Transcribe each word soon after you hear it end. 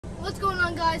what's going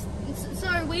on, guys?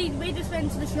 So we just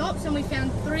went to the shops and we found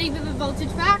 3 Vivid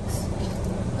Voltage packs.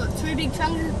 Got 2 big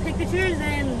chunks of Pikachus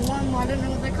and 1, I don't know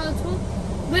what they're called for.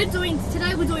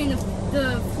 Today we're doing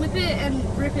the Flip It and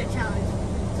Rip It challenge.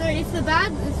 So if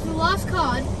the last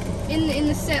card in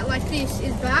the set like this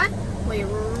is bad, we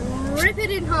rip it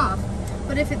in half.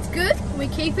 But if it's good, we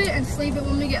keep it and sleeve it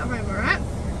when we get home, alright?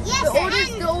 Yes,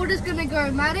 the order's gonna go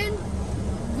Madden,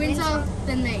 Winter,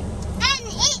 then me. And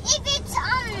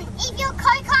if your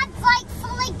code card's like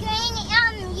fully green,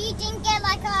 you didn't get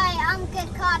like a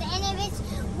good card, and if it's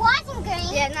white and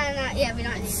green, Yeah, we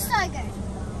don't need it's that. so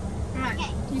good. Right,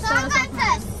 Okay, you so start I'm us going off,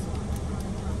 Madden. first.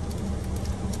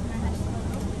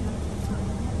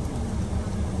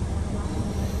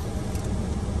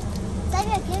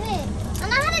 Xavier, give it. I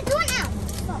know how to do it now.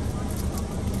 Stop.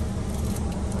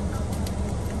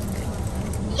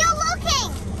 You're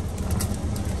looking.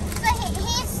 So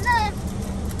here's the.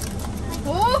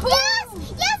 Oh!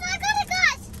 Yes, I got it,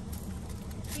 guys.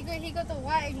 He got the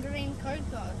white and green code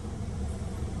card.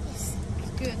 Yes.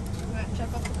 It's good. Right,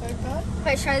 check off the code card.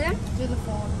 Wait, show them. Do the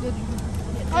form.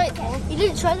 Wait, you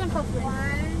didn't show them properly. 1,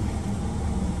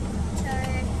 2,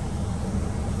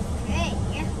 3.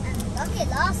 And lucky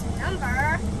last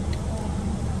number.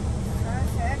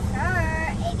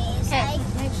 It is Okay, a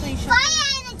make sure you show fire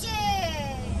energy.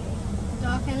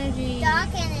 Dark energy. Dark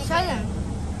energy. Show them.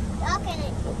 Dark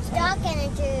energy. Dark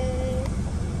energy.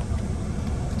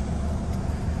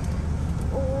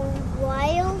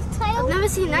 Wild tail. I've never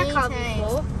seen that card Meeting.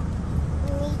 before.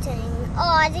 Meeting.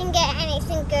 Oh, I didn't get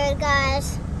anything good,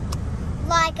 guys.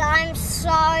 Like, I'm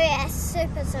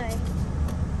super sorry.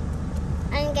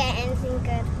 I didn't get anything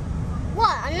good.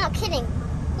 What? I'm not kidding.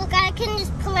 Look, I can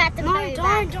just pull out the code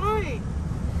back. Don't.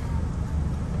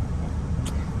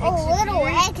 Oh, little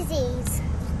eggs.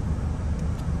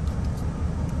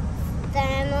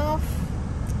 Thermal.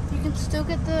 You can still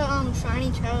get the shiny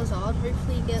Charizard.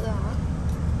 Hopefully you get that.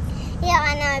 Yeah,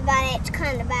 I know, but it's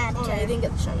kind of bad Oh too. no, you didn't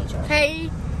get the shiny Charizard. Okay.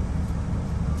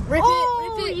 Rip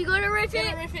Oh, it. you gotta rip You it.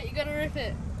 gotta rip it. You gotta rip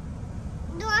it.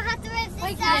 Do I have to rip this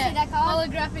Wait, out? can I see that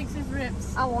card? Holographics with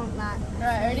rips. I want that.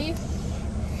 Right, ready?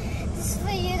 This is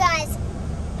for you guys.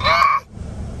 Ah!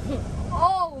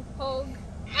 Oh, Hog.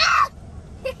 Ah!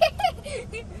 I'm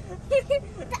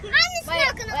just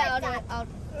not gonna I'll rip do that. it.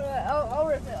 I'll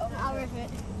rip it. I'll rip it.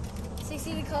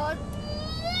 See the card?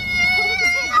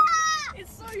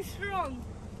 It's so strong.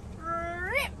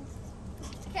 Rip.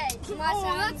 Okay, it's my Oh,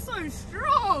 turn. that's so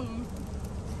strong.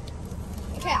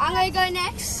 Okay, I'm gonna go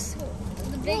next.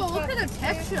 The big Whoa, look card. at the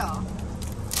texture.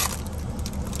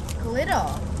 Glitter.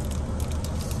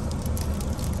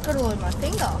 Got all over my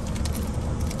finger.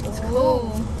 It's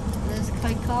cool. There's a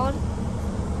code card.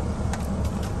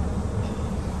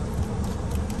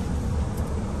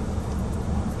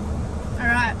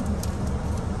 Alright.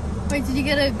 Wait, did you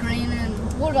get a green and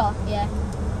Water, yeah.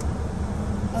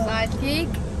 sidekick?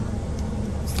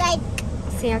 Say,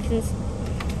 See, I can.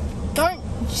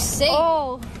 Don't see.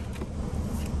 Oh.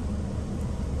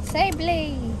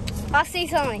 Sably. I see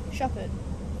something. Shop it.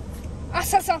 I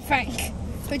saw something.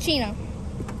 Pacino.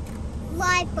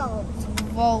 light bulb.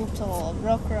 Voltor.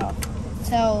 Rockruff.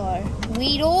 Tello.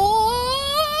 Weedle.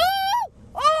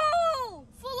 Oh!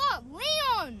 Full up.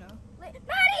 Leon.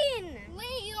 Madden!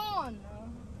 Leon.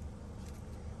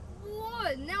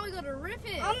 What? Now we gotta rip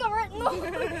it. I'm not right. No.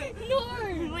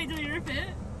 No. Wait, do we rip it?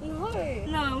 No.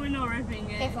 No, we're not ripping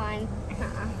it. Okay, fine.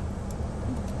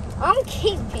 I'm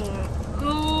keeping it.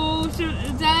 Oh,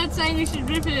 Dad's saying we should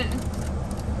rip it.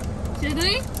 Should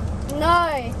we?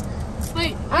 No.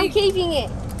 Wait, I'm keeping it.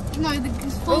 No, the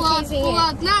full I'm arts, keeping full it.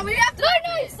 arts. No, we have to. No, rip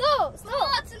no, it. stop. Full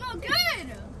Stop. arts are not good.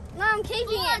 No, I'm keeping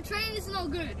Full art it. training is not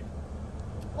good.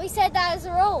 We said that as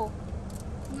a rule.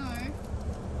 No.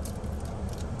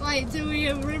 Wait, do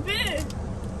we rip it?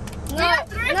 No, We have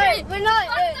to rip no, it. we're not.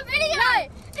 It's part of the video. No.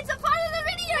 It's a part of the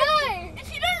video. No. If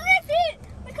you don't rip it,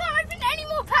 we can't open any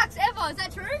more packs ever. Is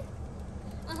that true?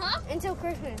 Until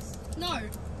Christmas. No.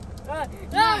 No.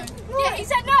 No. Yeah, he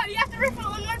said no. You have to rip it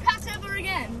or no packs ever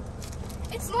again.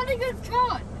 It's not a good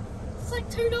card. It's like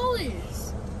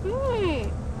 $2.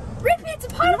 Rip it. It's a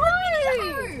part of the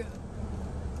video.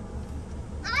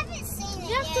 I haven't seen it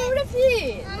You have yet. to rip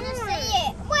it. I want to see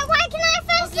it. Wait, why can I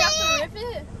first You have see to it? rip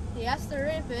it. He has to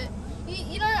rip it.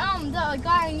 You know, the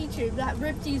guy on YouTube that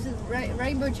ripped his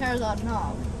Rainbow Charizard in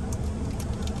half.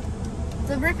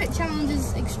 The Rip It challenge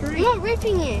is I'm extreme. not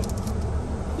ripping it.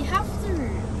 You have to.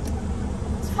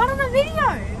 It's part of the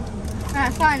video.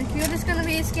 Alright, fine. If you're just gonna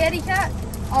be a scaredy cat,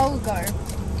 I'll go.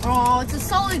 Oh, it's a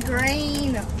solid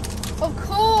green. Of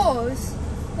course.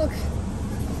 Look.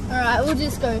 Alright, we'll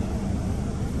just go.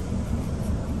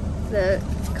 The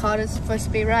card is supposed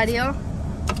to be right here.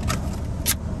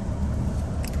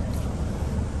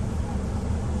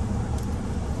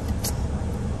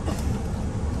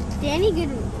 Danny good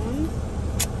one.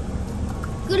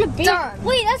 Good a bit. Done.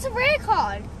 Wait, that's a rare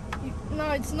card.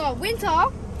 No, it's not. Winter,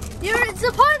 it's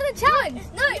a part of the challenge.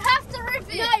 No, you have to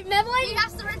rip it. No, remember when He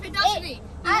has to rip it, doesn't he? He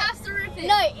has to rip it.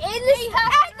 No, in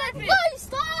this.